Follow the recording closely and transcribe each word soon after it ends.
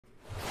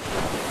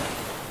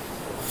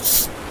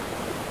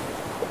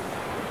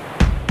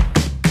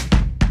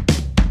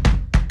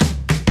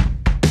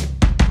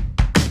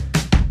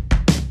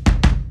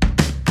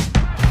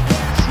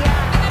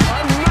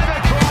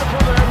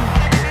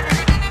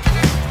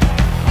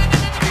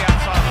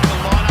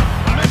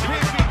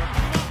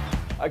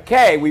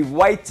Okay, we've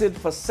waited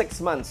for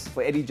 6 months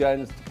for Eddie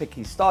Jones to pick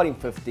his starting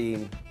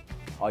 15.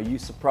 Are you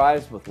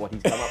surprised with what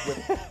he's come up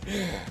with?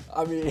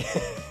 I mean,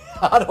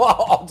 how do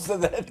I answer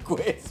that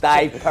question?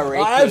 Dave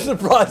Porecki. I am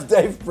surprised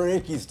Dave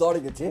Porecki is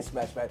starting a test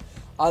match, mate.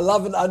 I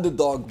love an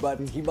underdog, but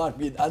he might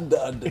be an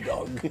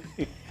underdog.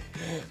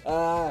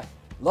 A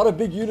lot of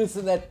big units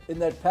in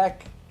that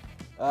pack.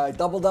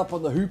 Doubled up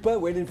on the hooper,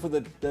 went in for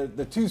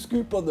the two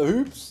scoop on the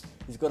hoops.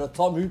 He's got a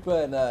Tom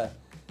Hooper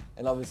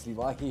and obviously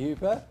Mikey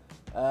Hooper.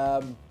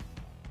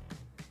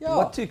 Yeah.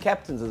 What two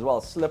captains as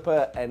well,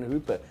 Slipper and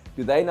Hooper.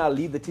 Do they now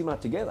lead the team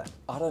out together?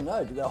 I don't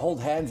know. Do they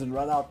hold hands and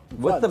run out in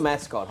with front? the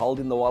mascot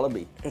holding the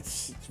Wallaby?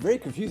 It's very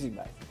confusing,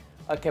 mate.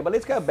 Okay, but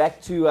let's go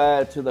back to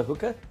the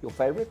hooker, your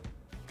favourite.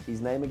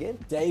 His name again?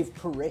 Dave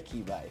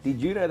Porecki, mate.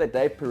 Did you know that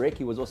Dave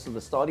Porecki was also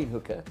the starting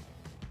hooker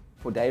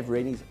for Dave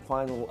Rennie's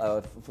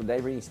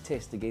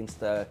test against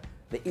the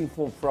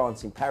informed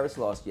France in Paris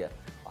last year,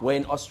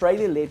 when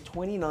Australia led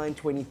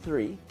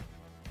 29-23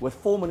 with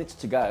 4 minutes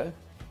to go,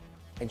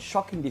 and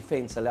shocking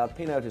defence allowed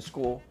Pino to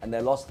score, and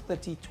they lost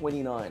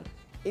 30-29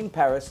 in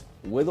Paris,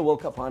 where the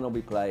World Cup final will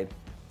be played.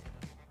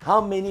 How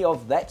many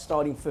of that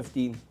starting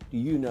 15 do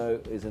you know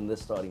is in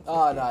this starting 15?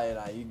 Oh, no,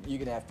 you're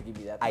going to have to give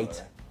me that.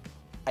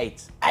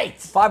 Eight.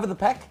 5 in the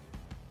pack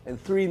and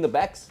 3 in the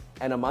backs,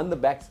 and among the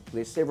backs,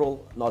 there's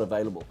several not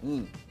available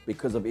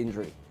because of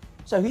injury.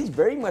 So he's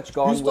very much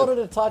gone. Who started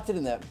at tight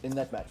end in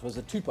that match? Was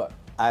it Tupou?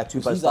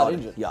 Tupou started.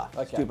 Injured. Yeah,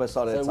 okay. Tupou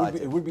started at tight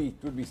end. It would be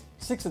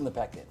 6 in the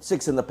pack then.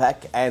 6 in the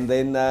pack, and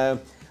then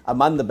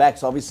among the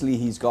backs, obviously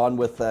he's gone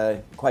with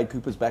Quade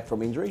Cooper's back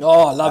from injury.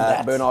 Oh, I love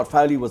that. Bernard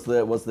Foley was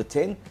the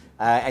 10,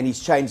 and he's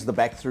changed the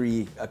back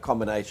 3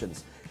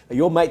 combinations.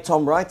 Your mate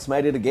Tom Wright's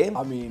made it again.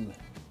 I mean,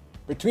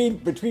 between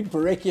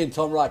Porecki and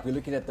Tom Wright, we're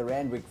looking at the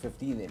Randwick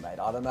 15 there, mate.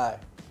 I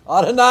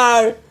don't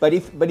know. But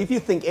if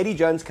you think Eddie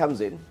Jones comes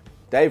in,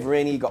 Dave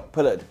Rennie got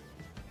pillared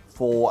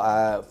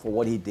for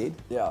what he did.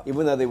 Yeah.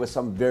 Even though there were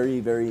some very,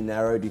 very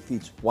narrow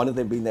defeats, one of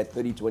them being that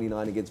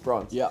 30-29 against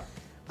France. Yeah.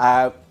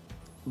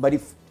 But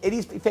if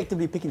Eddie's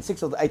effectively picking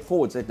 6 of the 8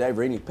 forwards that Dave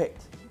Rennie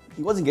picked,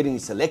 he wasn't getting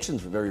his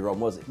selections very wrong,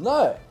 was he?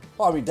 No.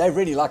 Well, I mean, Dave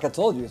Rennie, like I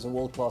told you, is a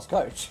world-class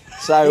coach.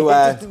 So he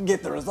just didn't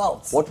get the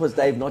results. What was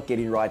Dave not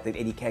getting right that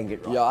Eddie can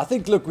get right? Yeah, I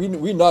think, look, we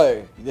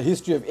know the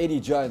history of Eddie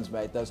Jones,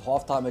 mate. Those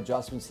halftime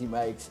adjustments he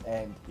makes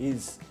and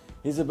his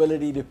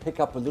ability to pick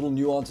up a little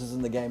nuances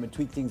in the game and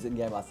tweak things in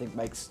game, I think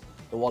makes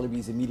the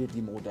Wallabies immediately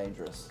more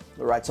dangerous.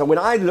 All right, so when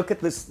I look at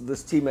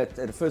this team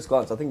at first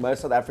glance, I think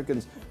most South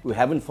Africans who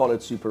haven't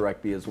followed Super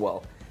Rugby as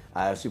well,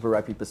 Super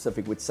Rugby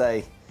Pacific, would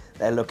say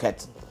they look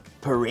at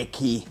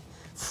Porecki,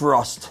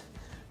 Frost,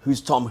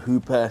 who's Tom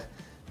Hooper.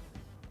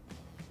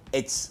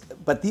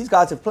 But these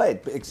guys have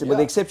played, with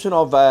the exception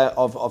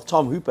of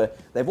Tom Hooper.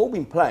 They've all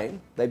been playing.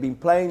 They've been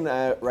playing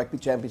Rugby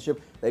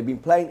Championship. They've been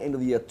playing end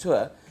of the year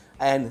tour,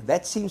 and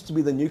that seems to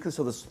be the nucleus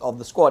of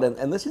the squad.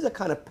 And this is a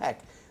kind of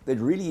pack that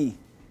really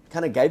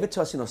kind of gave it to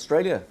us in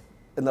Australia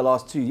in the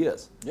last 2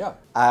 years. Yeah.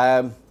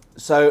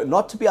 So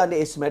not to be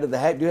underestimated,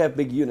 they do have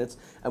big units,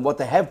 and what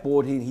they have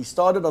brought in, he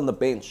started on the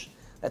bench.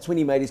 That's when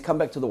he made his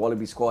comeback to the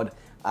Wallaby squad.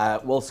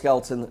 Will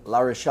Skelton,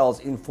 La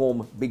Rochelle's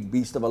in-form big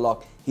beast of a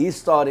lock. He's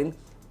starting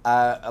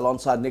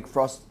alongside Nick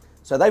Frost.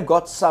 So they've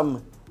got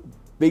some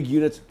big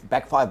units,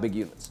 back 5 big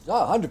units. Oh,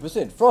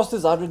 100%. Frost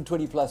is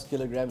 120 plus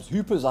kilograms.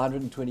 Hooper's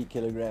 120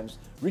 kilograms.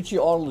 Richie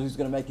Arnold, who's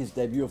going to make his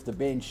debut off the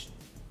bench,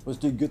 was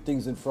doing good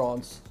things in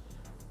France.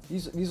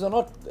 These are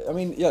not, I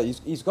mean, yeah,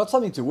 he's got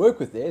something to work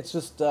with there. It's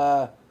just,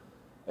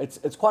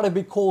 it's quite a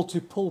big call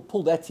to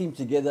pull that team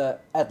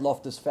together at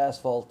Loftus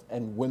Fastfault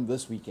and win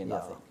this weekend, I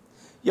think.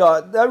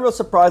 Yeah, no real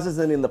surprises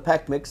in the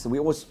pack mix. We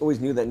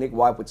always knew that Nick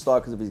White would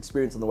start because of his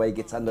experience and the way he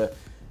gets under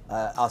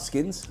our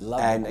skins.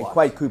 And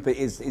Quade Cooper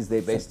is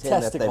their best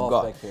 10 that they've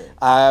got.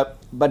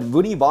 But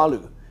Vuni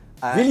Valu.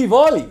 Vili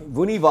Vali.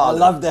 Vuni Valu. I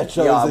love that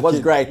show. Yeah, it was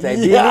great.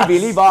 Yes.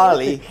 Vili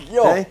Vali.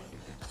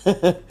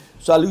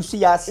 He's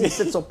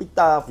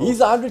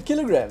 100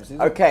 kilograms.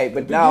 Okay,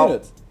 but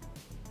now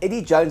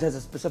Eddie Jones has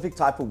a specific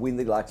type of win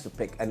that he likes to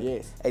pick, and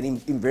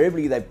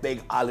invariably they're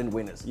big island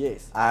winners.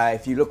 Yes.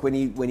 If you look when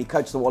he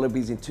coached the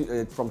Wallabies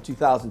from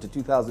 2000 to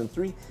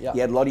 2003, he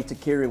had Lottie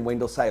Takiri and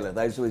Wendell Saylor.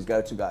 Those were his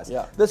go-to guys.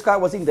 Yeah. This guy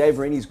was in Dave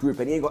Rennie's group,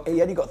 and he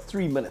only got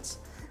 3 minutes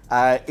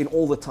in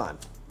all the time.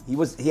 He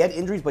had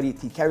injuries, but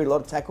he carried a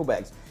lot of tackle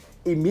bags.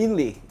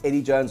 Immediately,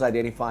 Eddie Jones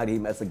identified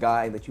him as the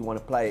guy that you want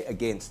to play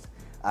against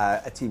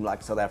a team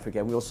like South Africa.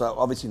 And we also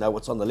obviously know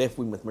what's on the left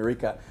wing with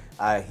Marika.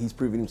 He's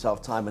proven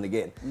himself time and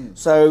again.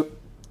 So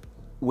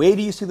where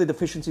do you see the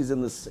deficiencies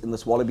in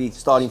this Wallaby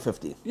starting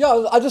 50?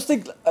 Yeah, I just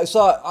think, so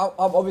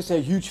I'm obviously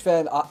a huge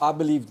fan. I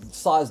believe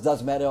size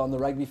does matter on the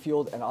rugby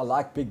field, and I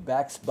like big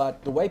backs,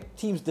 but the way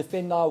teams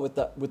defend now with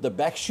the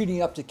back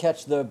shooting up to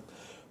catch the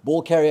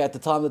ball carrier at the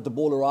time that the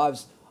ball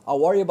arrives, I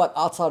worry about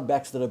outside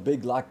backs that are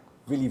big like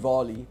Vili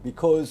Vali,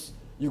 because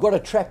you've got to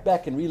track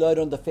back and reload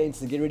on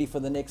defense and get ready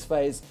for the next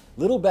phase.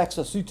 Little backs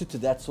are suited to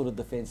that sort of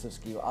defensive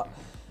scheme.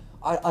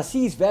 I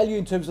see his value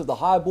in terms of the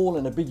high ball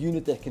and a big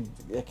unit that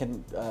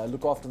can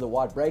look after the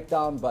wide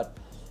breakdown, but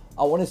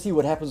I want to see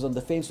what happens on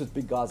defense with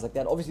big guys like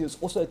that. Obviously, it's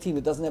also a team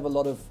that doesn't have a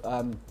lot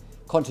of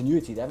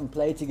continuity. They haven't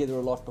played together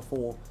a lot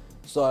before.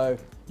 So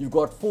you've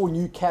got 4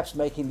 new caps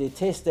making their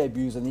test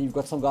debuts, and then you've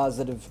got some guys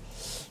that have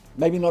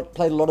maybe not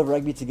played a lot of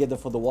rugby together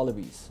for the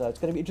Wallabies. So it's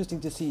going to be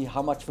interesting to see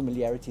how much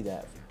familiarity they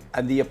have.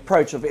 And the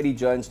approach of Eddie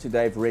Jones to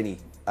Dave Rennie.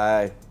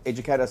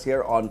 Educate us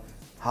here on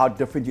how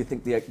different you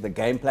think the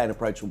game plan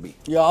approach will be.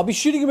 Yeah, I'll be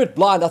shooting a bit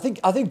blind. I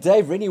think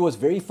Dave Rennie was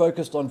very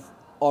focused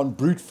on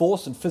brute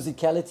force and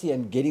physicality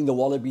and getting the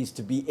Wallabies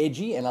to be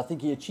edgy, and I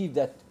think he achieved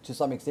that to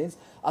some extent.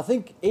 I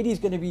think Eddie's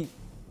going to be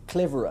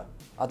cleverer.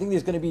 I think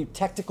there's going to be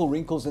tactical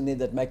wrinkles in there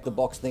that make the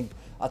Boks think.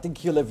 I think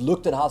he'll have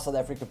looked at how South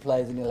Africa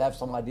plays and he'll have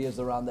some ideas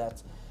around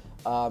that.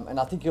 And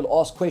I think he'll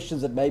ask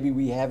questions that maybe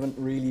we haven't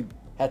really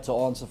had to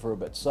answer for a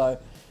bit. So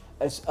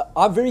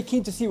I'm very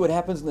keen to see what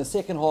happens in the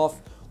second half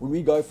when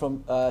we go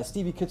from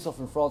Stevie Kitsoff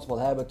and Frans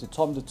Malherbe to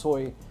Tom de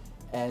Toy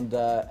and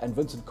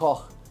Vincent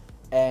Koch,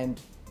 and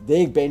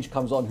their bench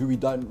comes on, who we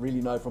don't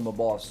really know from a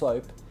bar of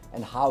soap,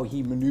 and how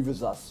he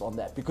maneuvers us on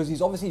that. Because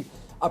he's obviously,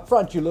 up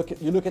front, you look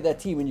at that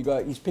team and you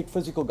go, he's picked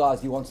physical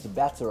guys, he wants to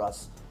batter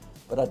us.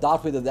 But I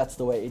doubt whether that's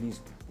the way Eddie's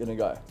going to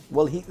go.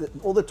 Well,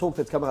 all the talk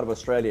that's come out of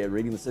Australia,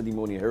 reading the Sydney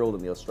Morning Herald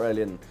and the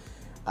Australian,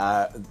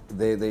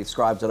 the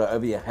scribes that are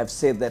over here, have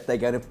said that they're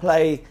going to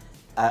play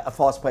a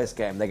fast-paced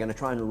game. They're going to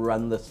try and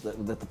run this.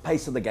 The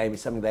pace of the game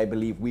is something they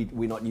believe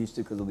we're not used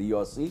to because of the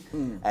URC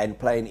and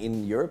playing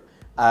in Europe.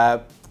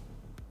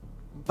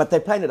 But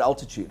they're playing at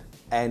altitude,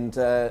 and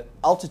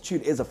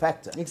altitude is a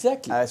factor.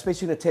 Exactly.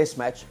 Especially in a test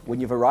match, when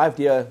you've arrived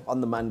here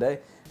on the Monday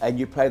and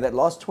you play that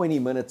last 20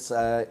 minutes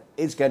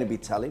is going to be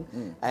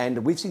telling.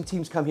 And we've seen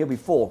teams come here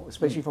before,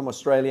 especially from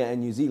Australia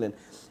and New Zealand,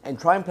 and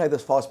try and play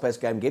this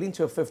fast-paced game, get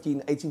into a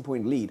 15,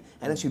 18-point lead,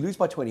 and actually lose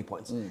by 20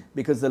 points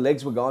because the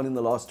legs were gone in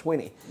the last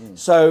 20.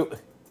 So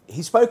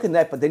he's spoken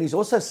that, but then he's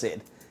also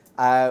said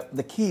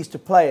the key is to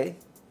play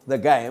the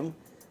game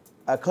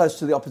close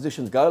to the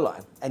opposition's goal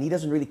line, and he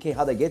doesn't really care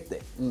how they get there,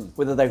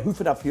 whether they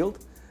hoof it upfield,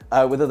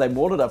 whether they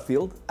maul it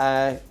upfield.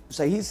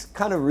 So he's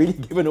kind of really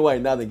given away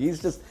nothing.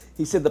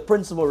 He said the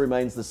principle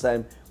remains the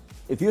same.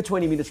 If you're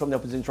 20 meters from the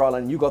opposition try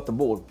line and you got the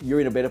ball, you're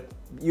in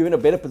a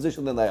better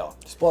position than they are.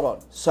 Spot on.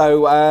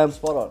 So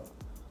spot on.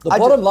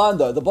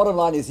 The bottom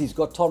line is he's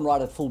got Tom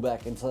Wright at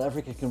fullback, and South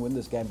Africa can win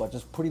this game by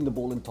just putting the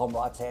ball in Tom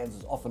Wright's hands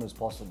as often as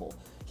possible.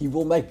 He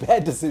will make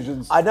bad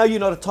decisions. I know you're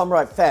not a Tom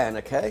Wright fan,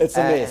 okay? It's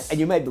a mess. And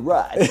you may be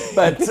right,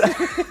 but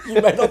you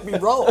may not be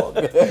wrong.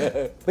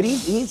 But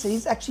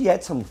he's actually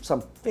had some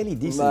fairly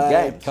decent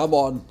games. Come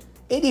on.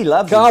 Eddie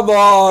loves him. Come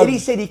on. Eddie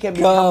said he can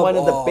become one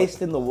of the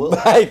best in the world.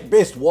 Mate,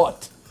 best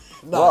what?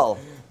 No.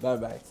 No,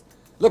 mate.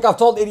 Look, I've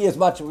told Eddie as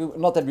much,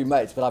 not that we're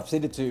mates, but I've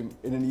said it to him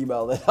in an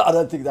email that I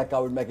don't think that guy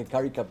would make a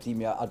Curry Cup team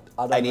here.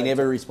 And he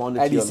never responded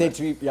to you. And he said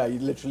to me, yeah, he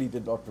literally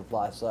did not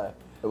reply, so...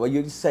 Well,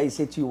 you say he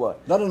said to you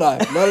what? No.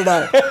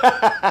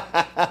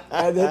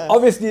 And then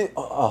obviously,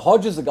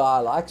 Hodge is a guy I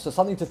like, so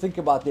something to think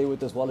about there with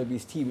this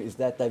Wallabies team is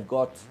that they've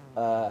got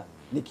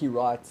Nicky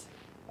White,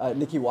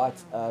 Tommy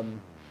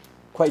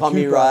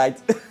Wright,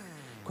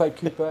 Quade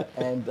Cooper,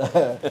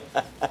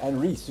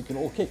 and Reese, who can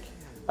all kick.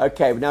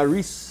 Okay, now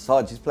Reese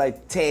Hodge, he's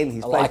played 10,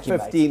 he's played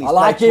 15, he's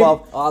played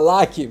 12. I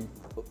like him.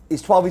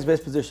 Is 12 his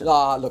best position?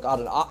 Nah, look, I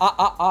don't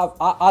know.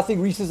 I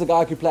think Reese is a guy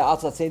who could play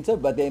outside centre,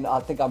 but then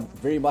I think I'm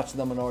very much in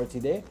the minority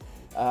there.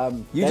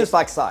 You just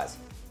like size?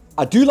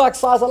 I do like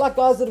size. I like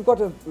guys that have got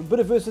a bit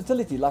of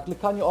versatility. Like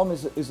Lekanya Om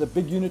is a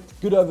big unit,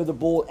 good over the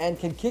ball and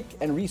can kick,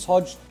 and Reese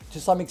Hodge to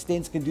some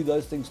extent can do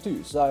those things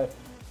too. So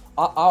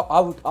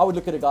I would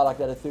look at a guy like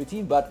that at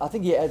 13, but I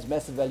think he adds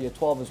massive value at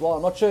 12 as well.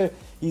 I'm not sure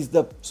he's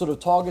the sort of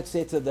target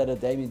setter that a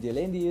Damien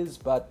Dielendi is,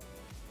 but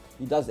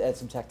he does add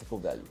some tactical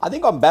value. I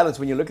think on balance,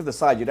 when you look at the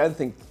side, you don't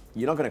think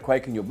you're not going to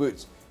quake in your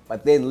boots.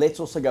 But then let's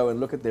also go and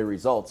look at their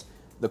results.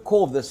 The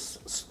core of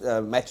this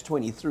match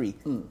 23,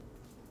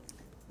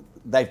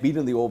 they've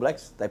beaten the All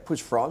Blacks. They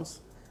pushed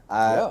France.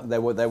 They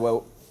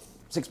were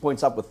 6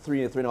 points up with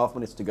 3.5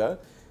 minutes to go.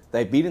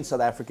 They've beaten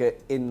South Africa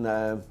in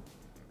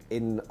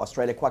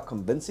Australia quite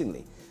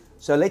convincingly.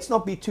 So let's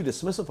not be too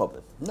dismissive of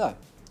them. No.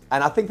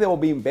 And I think they will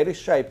be in better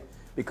shape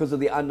because of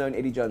the unknown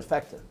Eddie Jones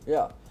factor.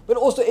 Yeah. But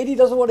also, Eddie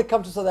doesn't want to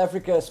come to South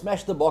Africa,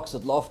 smash the Boks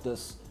at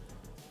Loftus,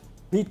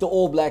 beat the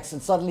All Blacks,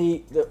 and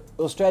suddenly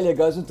Australia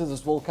goes into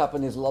this World Cup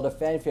and there's a lot of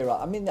fanfare.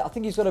 I mean, I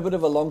think he's got a bit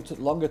of a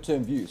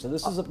longer-term view. So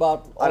this is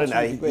about... I don't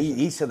know.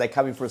 He said they're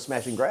coming for a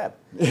smash and grab.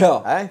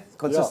 Yeah.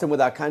 Consistent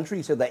with our country.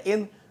 He said they're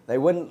in. They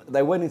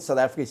win in South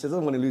Africa. He said he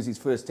doesn't want to lose his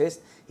first test.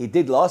 He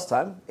did last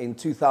time in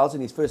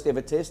 2000, his first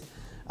ever test.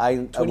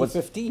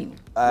 2015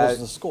 was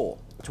the score.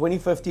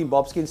 2015,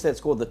 Bob Skinstead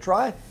scored the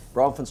try.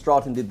 Brian van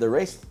Straten did the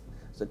rest.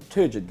 It's a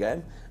turgid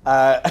game.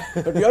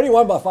 But we only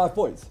won by 5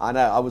 points. I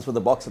know, I was with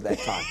the Boks at that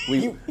time.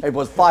 It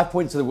was 5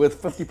 points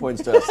worth 50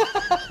 points to us.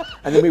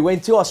 And then we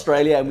went to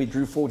Australia and we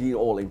drew 14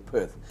 all in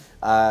Perth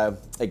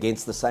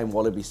against the same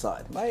Wallaby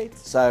side. Mate.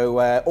 So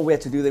all we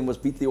had to do then was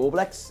beat the All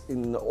Blacks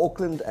in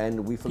Auckland,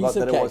 and we forgot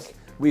that it was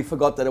we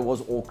forgot that it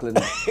was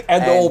Auckland.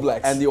 And the All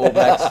Blacks. And the All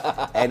Blacks.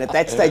 And at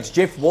that stage,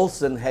 Jeff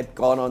Wilson had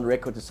gone on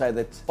record to say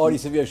that Ardie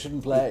Savio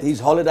shouldn't play. his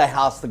holiday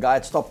house, the guy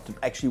had stopped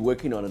actually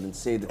working on it and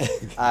said,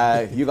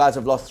 you guys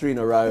have lost 3 in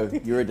a row.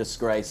 You're a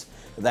disgrace.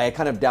 They're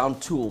kind of down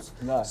tools.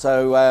 No.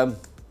 So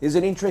there's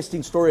an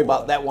interesting story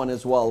about that one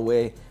as well,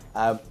 where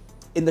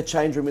in the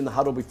change room, in the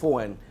huddle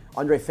beforehand,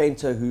 Andre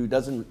Fenter, who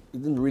didn't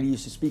really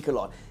used to speak a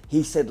lot,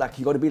 he said, like,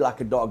 you got to be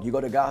like a dog. You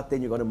got to go out there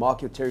and you got to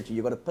mark your territory.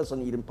 You got to piss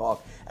on Eden Park,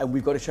 and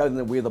we've got to show them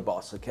that we're the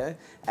boss, okay?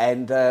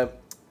 And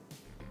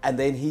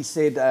then he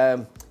said,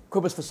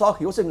 Kobus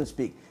Fasaki also didn't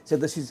speak.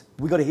 Said,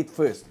 we got to hit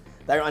first.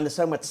 They're under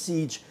so much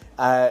siege.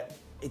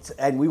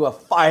 And we were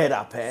fired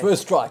up. Eh?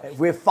 First strike.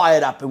 We're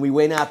fired up, and we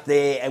went out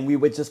there and we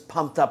were just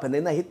pumped up, and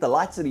then they hit the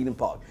lights at Eden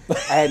Park.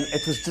 And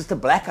it was just a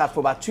blackout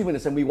for about 2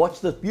 minutes, and we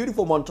watched this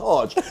beautiful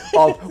montage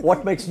of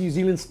what makes New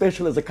Zealand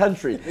special as a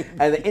country.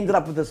 And they ended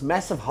up with this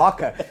massive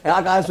haka, and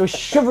our guys were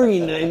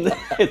shivering in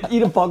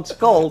Eden Park's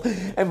cold.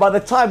 And by the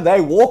time they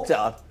walked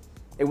out,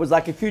 it was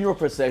like a funeral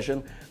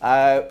procession.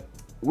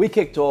 We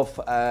kicked off.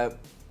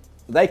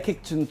 They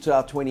kicked into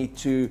our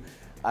 22,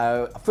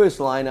 first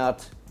line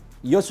out.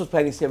 Jos was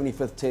playing his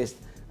 75th test,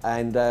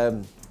 and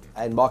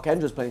Mark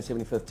Andrews playing his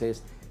 75th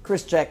test.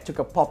 Chris Jack took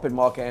a pop at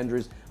Mark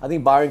Andrews. I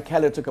think Byron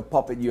Keller took a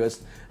pop at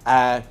Jos.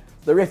 The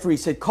referee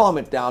said, calm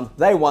it down.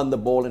 They won the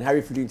ball, and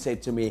Harry Fredune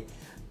said to me,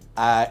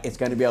 it's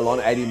going to be a long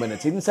 80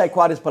 minutes. He didn't say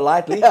quite as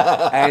politely,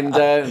 and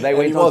they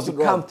went on to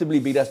comfortably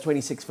beat us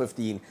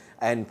 26-15.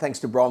 And thanks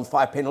to Brahms'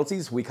 5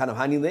 penalties, we kind of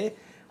hung in there.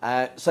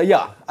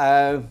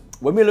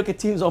 When we look at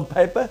teams on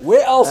paper...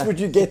 Where else would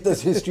you get this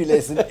history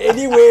lesson?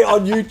 Anywhere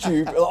on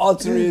YouTube? The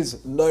answer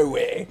is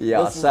nowhere.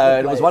 Yeah, so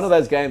it was one of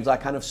those games I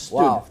kind of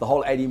stood the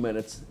whole 80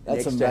 minutes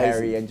next to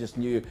Harry and just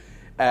knew,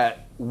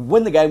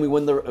 win the game, we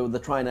win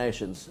the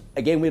Tri-Nations.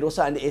 Again, we'd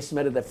also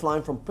underestimated that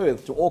flying from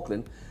Perth to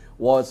Auckland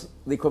was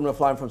the equivalent of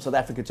flying from South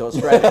Africa to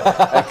Australia.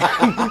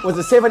 It was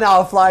a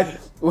 7-hour flight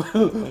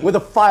with a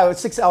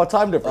 6-hour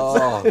time difference.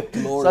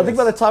 Oh, so I think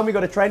by the time we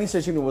got a training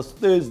session, it was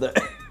Thursday.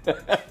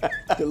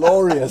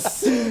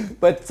 Glorious.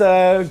 But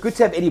good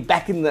to have Eddie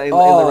back in the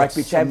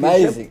Rugby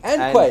Championship. Amazing.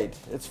 And Quaid.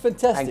 It's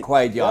fantastic. And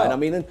Quaid, yeah. And I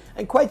mean,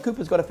 and Quaid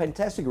Cooper's got a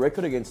fantastic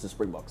record against the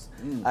Springboks.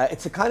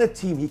 It's the kind of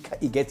team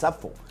he gets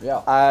up for.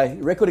 Yeah.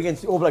 Record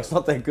against the All Blacks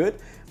not that good,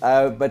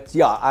 but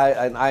yeah,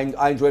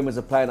 I enjoy him as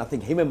a player, and I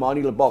think him and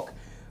Mani Lebok,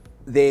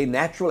 their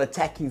natural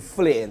attacking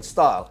flair and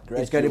style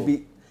is going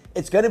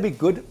to be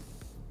good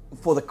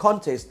for the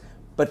contest,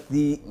 but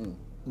the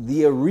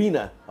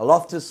arena,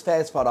 Loftus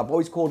Fastfood, I've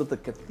always called it the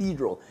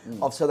cathedral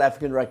of South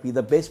African rugby,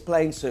 the best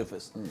playing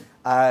surface.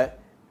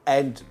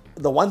 And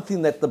the one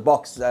thing that the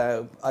Boks,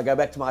 I go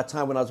back to my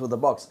time when I was with the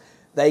Boks,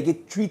 they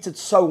get treated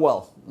so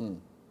well.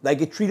 They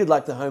get treated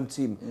like the home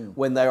team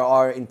when they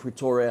are in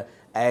Pretoria,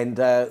 and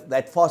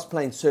that fast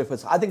playing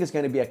surface, I think it's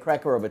going to be a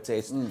cracker of a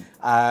test.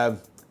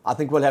 I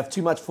think we'll have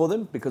too much for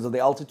them because of the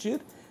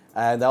altitude,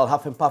 and they'll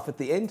huff and puff at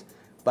the end,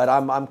 but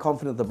I'm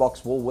confident the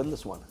Boks will win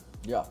this one.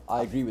 Yeah,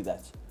 I agree with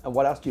that. And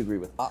what else do you agree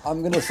with? I'm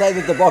going to say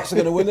that the Boks are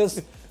going to win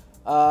this.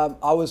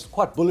 I was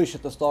quite bullish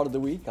at the start of the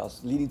week. I was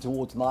leaning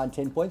towards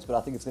 9-10 points, but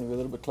I think it's going to be a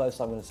little bit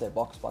closer. I'm going to say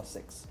Boks by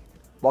 6.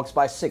 Boks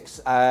by 6.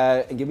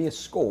 And give me a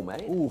score,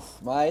 mate.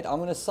 Oof, mate. I'm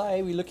going to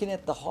say we're looking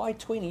at the high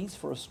 20s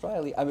for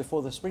Australia,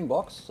 for the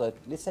Springboks. So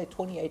let's say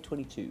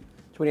 28-22.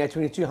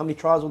 28-22. How many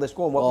tries will they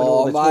score? And what minute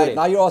will they score?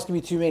 Now you're asking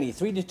me too many.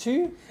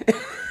 3-2?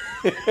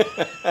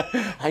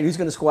 And who's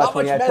going to score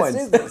 28 points?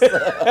 Is this?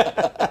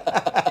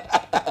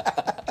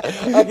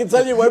 I can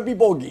tell you it won't be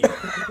boggy.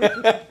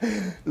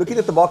 Looking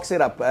at the box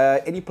setup,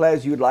 any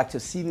players you would like to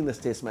see in this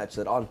test match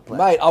that aren't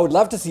playing? Mate, I would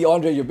love to see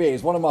Andre Joubert.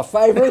 He's one of my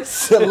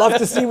favourites. I'd love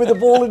to see him with the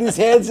ball in his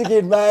hands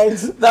again, mate.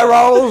 The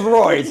Rolls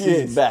Royce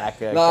is back.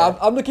 Okay. No,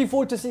 I'm looking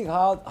forward to seeing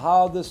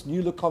how this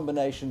new look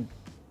combination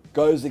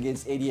goes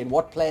against Eddie and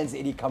what plans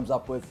Eddie comes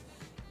up with.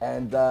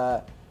 And,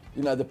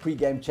 the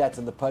pre-game chats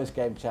and the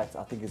post-game chats,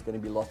 I think is going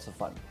to be lots of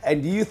fun.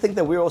 And do you think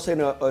that we're also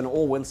in an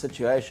all-win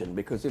situation?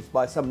 Because if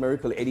by some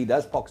miracle Eddie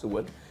does box a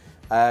win,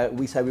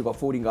 we say we've got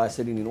 14 guys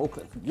sitting in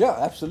Auckland. Yeah,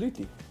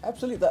 absolutely.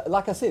 Absolutely.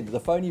 Like I said, the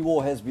phony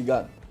war has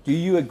begun. Do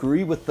you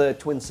agree with the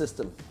twin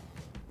system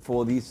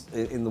for these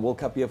in the World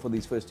Cup year for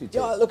these first 2 tests?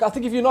 Yeah, look, I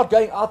think if you're not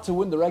going out to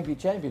win the Rugby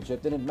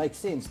Championship, then it makes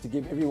sense to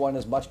give everyone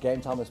as much game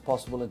time as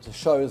possible and to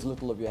show as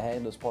little of your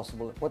hand as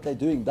possible. What they're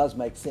doing does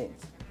make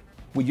sense.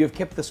 Would you have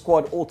kept the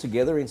squad all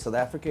together in South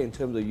Africa in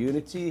terms of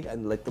unity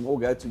and let them all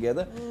go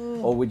together?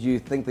 Or would you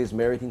think there's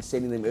merit in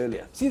sending them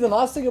earlier? See, the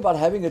nice thing about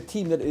having a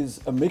team that is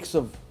a mix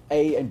of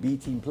A and B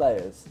team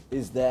players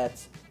is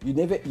that you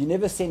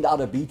never send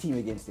out a B team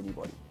against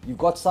anybody. You've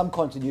got some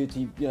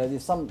continuity,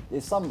 there's some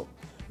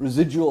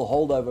residual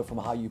holdover from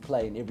how you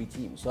play in every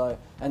team. So,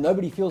 and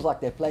nobody feels like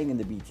they're playing in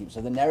the B team.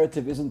 So the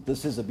narrative isn't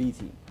this is a B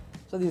team.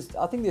 So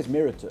I think there's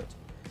merit to it.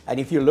 And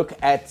if you look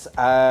at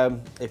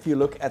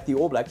the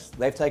All Blacks,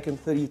 they've taken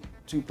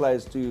 32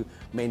 players to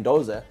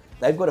Mendoza.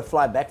 They've got to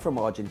fly back from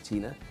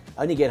Argentina,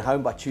 only get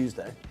home by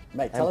Tuesday.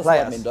 Mate, tell us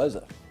about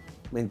Mendoza.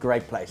 I mean,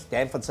 great place.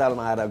 Dan van Zyl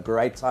and I had a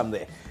great time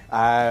there.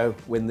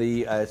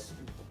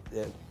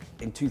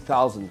 In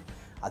 2000,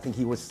 I think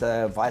he was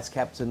vice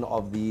captain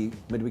of the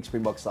midweek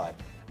Springboks side.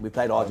 We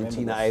played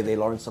Argentina A there.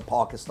 Lawrence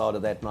Parker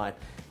started that night,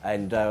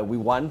 and we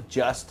won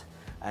just.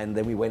 And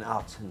then we went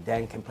out, and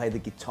Dan can play the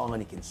guitar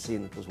and he can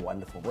sing. It was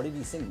wonderful. What did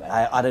he sing, man?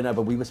 I don't know,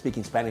 but we were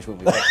speaking Spanish when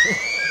we went.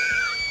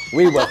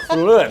 We were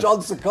fluent.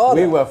 John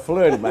Cicada. We were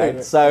fluent,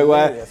 mate.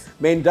 So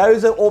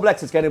Mendoza, All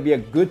Blacks, it's going to be a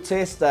good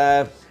test. Who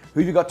have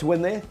you got to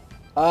win there?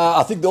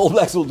 I think the All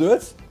Blacks will do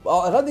it.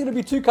 I don't think it'll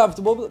be too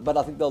comfortable, but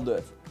I think they'll do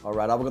it. All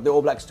right, I've got the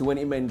All Blacks to win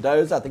in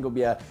Mendoza. I think it'll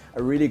be a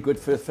really good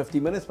first 50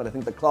 minutes, but I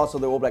think the class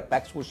of the All Black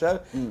backs will show.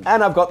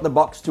 And I've got the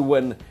Boks to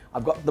win.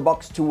 I've got the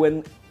Boks to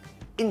win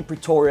in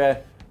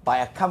Pretoria by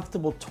a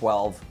comfortable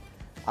 12.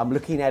 I'm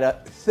looking at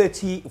a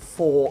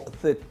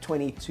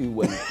 34-22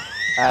 win.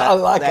 I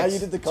like how you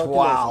did the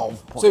calculation.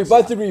 12 points. So you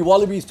both agree,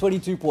 Wallabies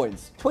 22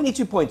 points.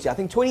 22 points, yeah. I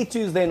think 22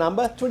 is their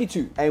number.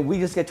 22. And we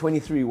just get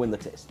 23, win the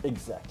test.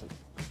 Exactly.